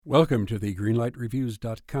Welcome to the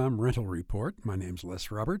GreenlightReviews.com rental report. My name's Les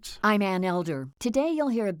Roberts. I'm Ann Elder. Today you'll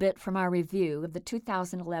hear a bit from our review of the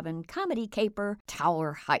 2011 comedy caper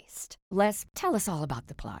Tower Heist. Les, tell us all about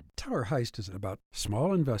the plot. Tower Heist is about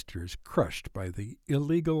small investors crushed by the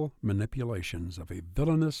illegal manipulations of a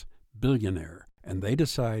villainous billionaire, and they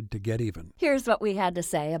decide to get even. Here's what we had to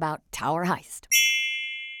say about Tower Heist.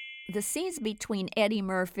 The scenes between Eddie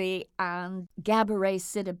Murphy and Gabourey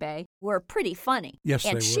Sidibe were pretty funny. Yes,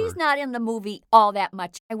 they were. And she's not in the movie all that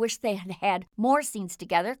much. I wish they had had more scenes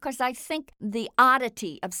together because I think the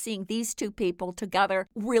oddity of seeing these two people together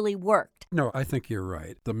really worked. No, I think you're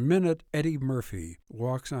right. The minute Eddie Murphy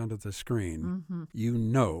walks onto the screen, you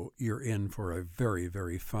know you're in for a very,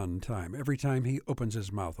 very fun time. Every time he opens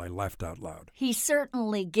his mouth, I laughed out loud. He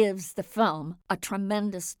certainly gives the film a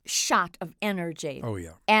tremendous shot of energy. Oh,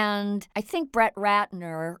 yeah. And I think Brett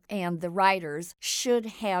Ratner and the writers should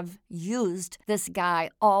have used this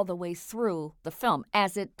guy all the way through the film.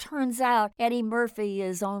 As it turns out, Eddie Murphy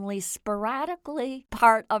is only sporadically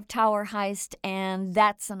part of Tower Heist, and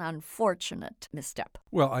that's an unfortunate misstep.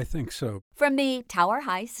 Well, I think so. From me, Tower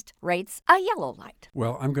Heist rates a yellow light.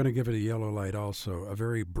 Well, I'm going to give it a yellow light also, a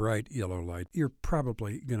very bright yellow light. You're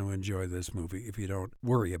probably going to enjoy this movie if you don't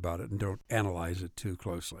worry about it and don't analyze it too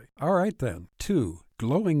closely. All right, then. 2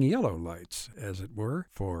 glowing yellow lights, as it were,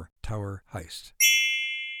 for Tower Heist.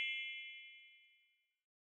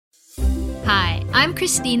 Hi, I'm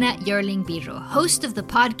Christina Yerling-Biro, host of the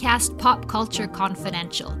podcast Pop Culture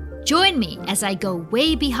Confidential. Join me as I go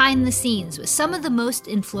way behind the scenes with some of the most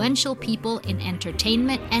influential people in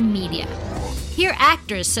entertainment and media. Hear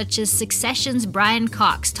actors such as Succession's Brian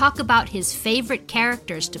Cox talk about his favorite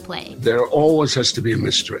characters to play. There always has to be a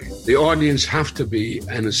mystery. The audience have to be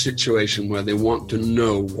in a situation where they want to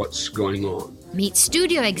know what's going on. Meet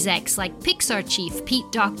studio execs like Pixar chief Pete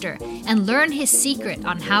Docter and learn his secret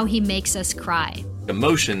on how he makes us cry.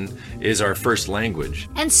 Emotion is our first language.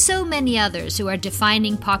 And so many others who are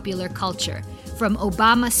defining popular culture, from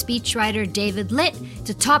Obama speechwriter David Litt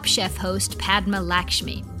to Top Chef host Padma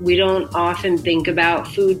Lakshmi. We don't often think about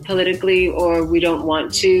food politically, or we don't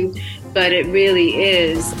want to, but it really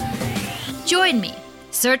is. Join me.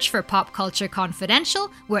 Search for Pop Culture Confidential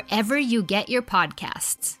wherever you get your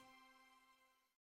podcasts.